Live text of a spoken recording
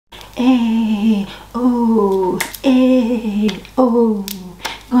oh, oh.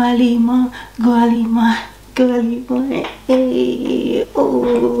 Go Alima, go Alima, go Alima,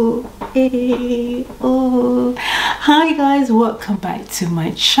 oh, oh. Hi guys, welcome back to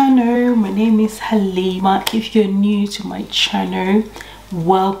my channel. My name is Alima. If you're new to my channel,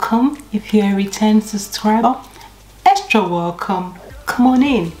 welcome. If you're a return subscriber, extra welcome. Come on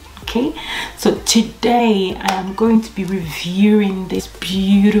in. Okay, so today I am going to be reviewing this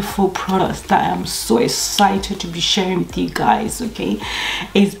beautiful product that I am so excited to be sharing with you guys. Okay,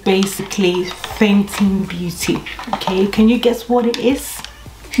 it's basically Fenty Beauty. Okay, can you guess what it is?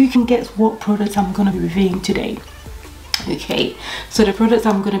 Who can guess what product I'm going to be reviewing today? Okay, so the product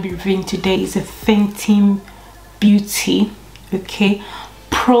I'm going to be reviewing today is a Fenty Beauty, okay,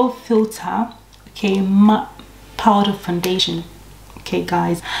 Pro Filter, okay, matte powder foundation. Okay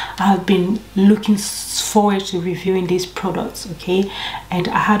guys, I have been looking forward to reviewing these products, okay, and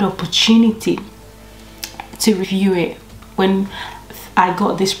I had opportunity to review it when I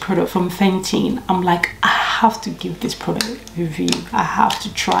got this product from Fenty. I'm like, I have to give this product a review, I have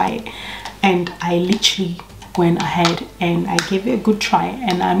to try it, and I literally went ahead and I gave it a good try,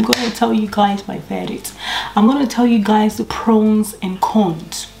 and I'm going to tell you guys my verdict. I'm going to tell you guys the pros and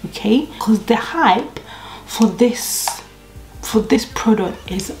cons, okay, because the hype for this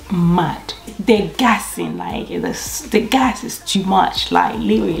product is mad. They're gassing, like the gas is too much, like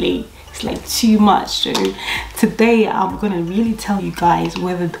literally it's like too much. So today I'm gonna really tell you guys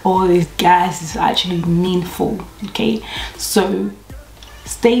whether all this gas is actually meaningful. Okay, so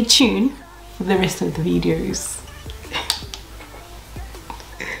stay tuned for the rest of the videos.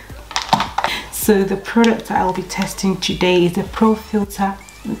 So the product that I'll be testing today is the Pro Filter,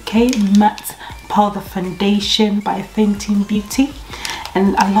 okay, matte powder foundation by Fenty Beauty,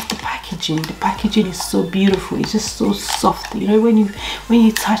 and I love the packaging. The packaging is so beautiful. It's just so soft. You know, when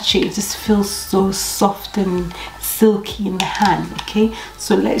you touch it, it just feels so soft and silky in the hand. Okay,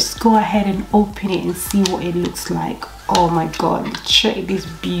 so let's go ahead and open it and see what it looks like. Oh my god, check this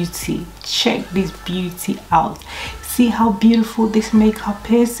beauty, check this beauty out. See how beautiful this makeup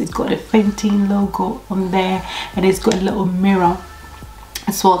is. It's got a Fenty logo on there, and it's got a little mirror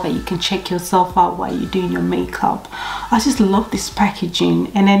as well that you can check yourself out while you're doing your makeup. I just love this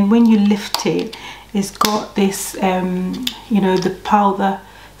packaging. And then when you lift it, it's got this you know, the powder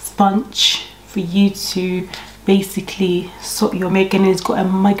sponge for you to basically sort your makeup, and it's got a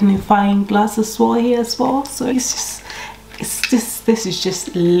magnifying glass as well here as well. So this is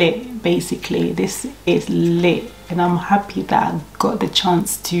just lit. Basically this is lit, and I'm happy that I got the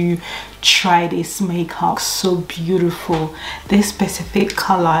chance to try this makeup. So beautiful. This specific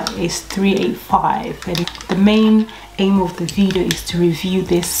color is 385, and the main aim of the video is to review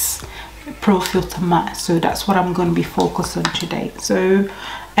this Pro Filter matte, so that's what I'm going to be focused on today. So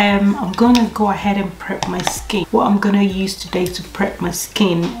I'm going to go ahead and prep my skin. What I'm going to use today to prep my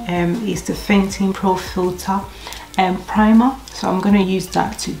skin is the Fenty Pro Filter primer. So I'm going to use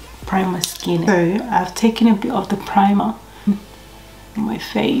that to prime my skin. So I've taken a bit of the primer on my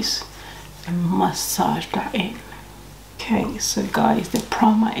face and massage that in. Okay, so guys, the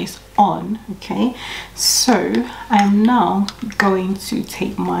primer is on. Okay, so I'm now going to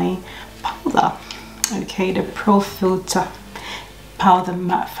take my powder, okay, the Pro Filter powder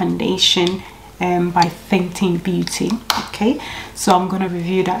matte foundation by Fenty Beauty. Okay, so I'm going to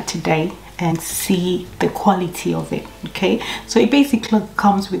review that today and see the quality of it. Okay, so it basically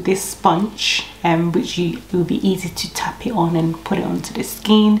comes with this sponge, which will be easy to tap it on and put it onto the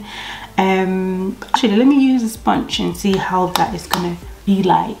skin. Actually, let me use a sponge and see how that is gonna be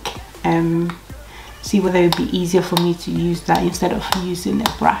like. See whether it would be easier for me to use that instead of using a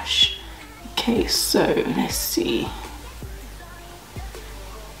brush. Okay, so let's see.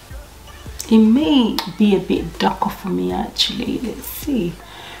 It may be a bit darker for me actually. Let's see,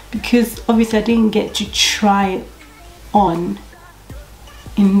 because obviously I didn't get to try it on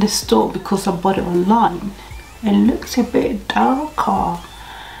in the store because I bought it online. It looks a bit darker.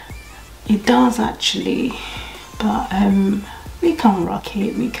 It does actually, but we can rock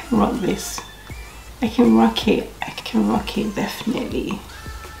it. We can rock this. I can rock it. I can rock it definitely.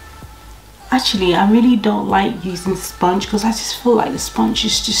 Actually, I really don't like using sponge because I just feel like the sponge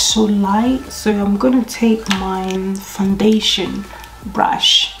is just so light. So I'm gonna take my foundation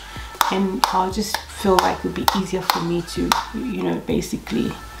brush, and I'll just feel like it would be easier for me to, you know,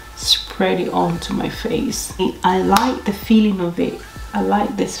 basically spread it onto my face. I like the feeling of it. I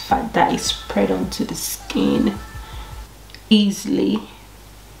like this fact that it's spread onto the skin easily.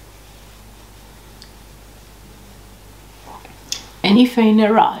 And if you're in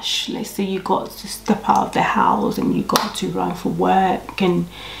a rush, let's say you got to step out of the house and you got to run for work, and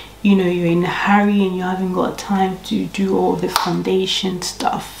you know, you're in a hurry and you haven't got time to do all the foundation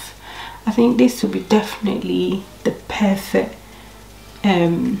stuff, I think this will be definitely the perfect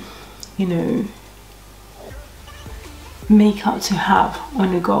you know, makeup to have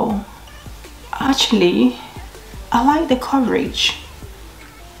on the go. Actually, I like the coverage.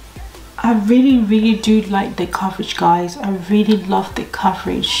 I really do like the coverage, guys. I really love the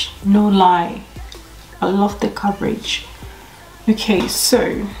coverage, no lie. I love the coverage. Okay,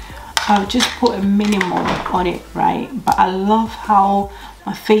 so I'll just put a minimum on it, right? But I love how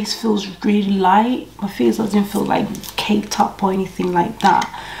my face feels really light. My face doesn't feel like caked up or anything like that.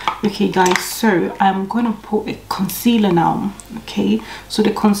 Okay guys, so I'm gonna put a concealer now. Okay, so the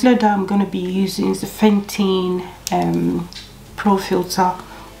concealer that I'm gonna be using is the Fenty Pro Filter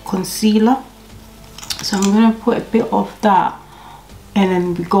concealer. So I'm gonna put a bit of that and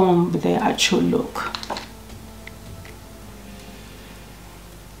then we go on with the actual look.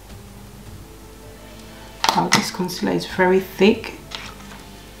 Now this concealer is very thick.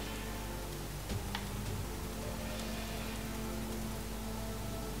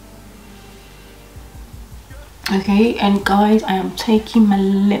 Okay, and guys, I am taking my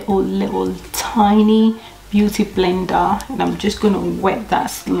little tiny beauty blender and I'm just gonna wet that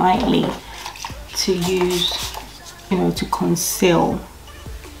slightly to use, you know, to conceal.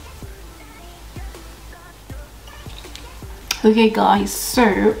 Okay guys,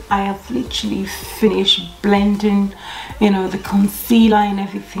 so I have literally finished blending, you know, the concealer and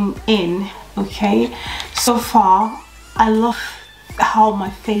everything in. Okay, so far I love how my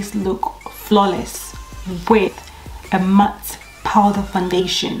face look flawless with a matte powder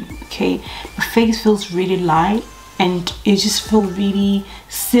foundation. Okay, my face feels really light and it just feels really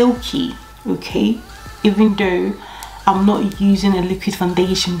silky. Okay, even though I'm not using a liquid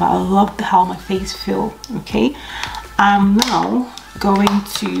foundation, but I love how my face feel. Okay, I'm now going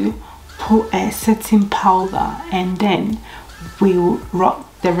to put a setting powder and then we'll rock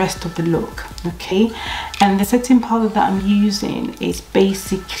the rest of the look. Okay, and the setting powder that I'm using is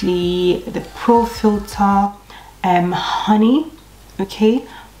basically the Pro Filt'r Honey, okay,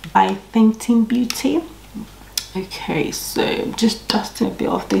 by Fenty Beauty. Okay, so I'm just dusting a bit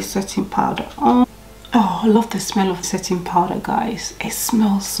of this setting powder on. Oh, I love the smell of the setting powder, guys. It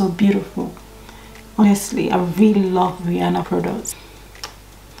smells so beautiful. Honestly, I really love Rihanna products.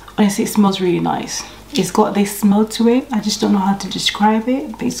 Honestly, it smells really nice. It's got this smell to it. I just don't know how to describe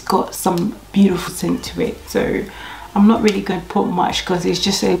it, but it's got some beautiful scent to it. So I'm not really going to put much because it's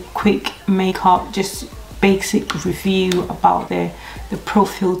just a quick makeup, just basic review about the Pro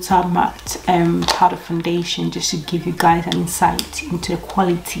Filt'r matte powder foundation, just to give you guys an insight into the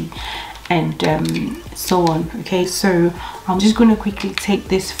quality and so on. Okay, so I'm just going to quickly take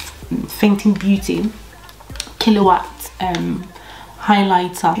this Fenty Beauty Killawatt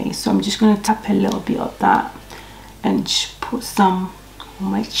highlighter. Okay, so I'm just going to tap a little bit of that and just put some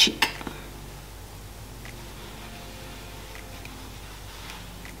on my cheek.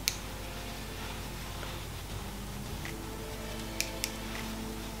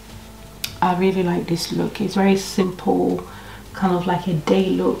 I really like this look. It's very simple, kind of like a day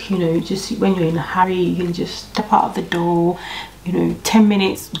look, you know, just when you're in a hurry you can just step out of the door, you know, 10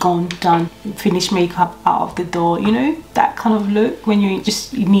 minutes gone, done, finish makeup, out of the door, you know, that kind of look when you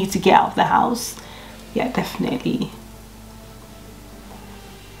need to get out of the house. Yeah, definitely.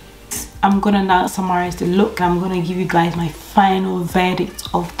 I'm gonna now summarize the look and I'm gonna give you guys my final verdict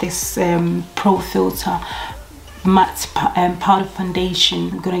of this Pro Filt'r matte powder foundation.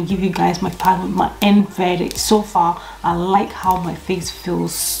 I'm gonna give you guys my end verdict. So far I like how my face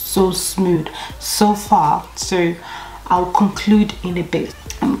feels, so smooth so far, so I'll conclude in a bit.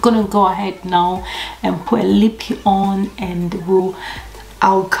 I'm gonna go ahead now and put a lippy on and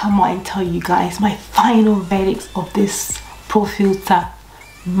I'll come out and tell you guys my final verdict of this Pro Filt'r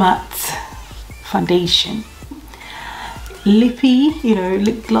matte foundation. Lippy, you know,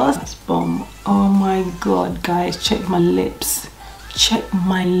 lip gloss bomb. Oh my god, guys, check my lips, check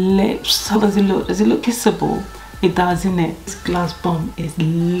my lips. How does it look? Does it look kissable? It does, isn't it? This gloss bomb is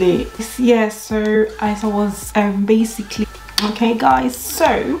lit. Yeah, so as I was basically, okay guys,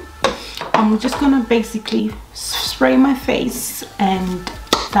 so I'm just gonna basically spray my face and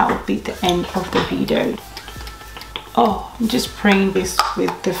that will be the end of the video. Oh, I'm just spraying this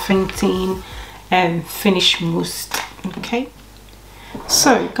with the Fenty Finish Mousse. Okay,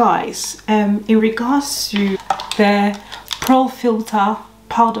 so guys, in regards to the Pro Filt'r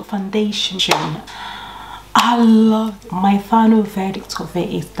powder foundation, I love it. My final verdict of it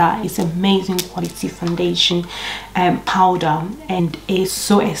is that it's amazing quality foundation and powder, and it's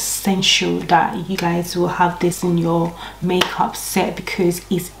so essential that you guys will have this in your makeup set because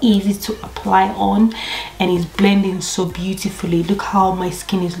it's easy to apply on and it's blending so beautifully. Look how my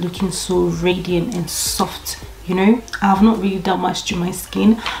skin is looking so radiant and soft. You know, I've not really done much to my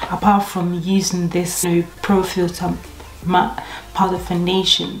skin apart from using this Pro Filt'r matte powder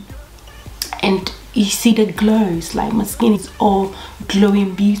foundation, and you see the glows, like my skin is all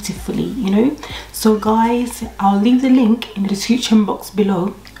glowing beautifully, you know. So guys, I'll leave the link in the description box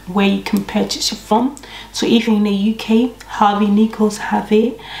below where you can purchase it from. So if you're in the UK, Harvey Nichols have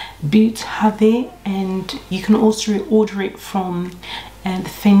it, Boots have it, and you can also order it from the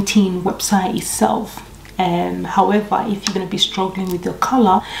Fenty website itself. However, if you're going to be struggling with your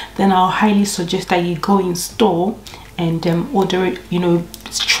color, then I'll highly suggest that you go in store and order it, you know,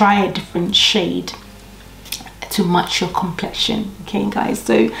 try a different shade to match your complexion. Okay guys,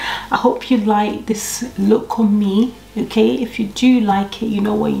 so I hope you like this look on me. Okay, if you do like it, you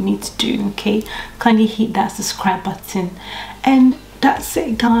know what you need to do. Okay, kindly hit that subscribe button, and that's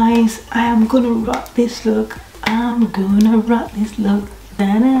it guys. I am gonna rock this look. I'm gonna rock this look.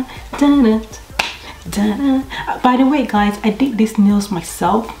 Da-da, da-da. By the way guys, I did these nails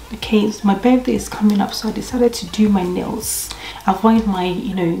myself. Okay, so my birthday is coming up, so I decided to do my nails, avoid my,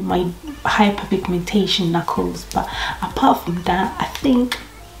 you know, my hyperpigmentation knuckles, but apart from that, I think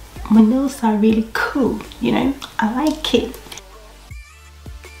my nails are really cool. You know, I like it.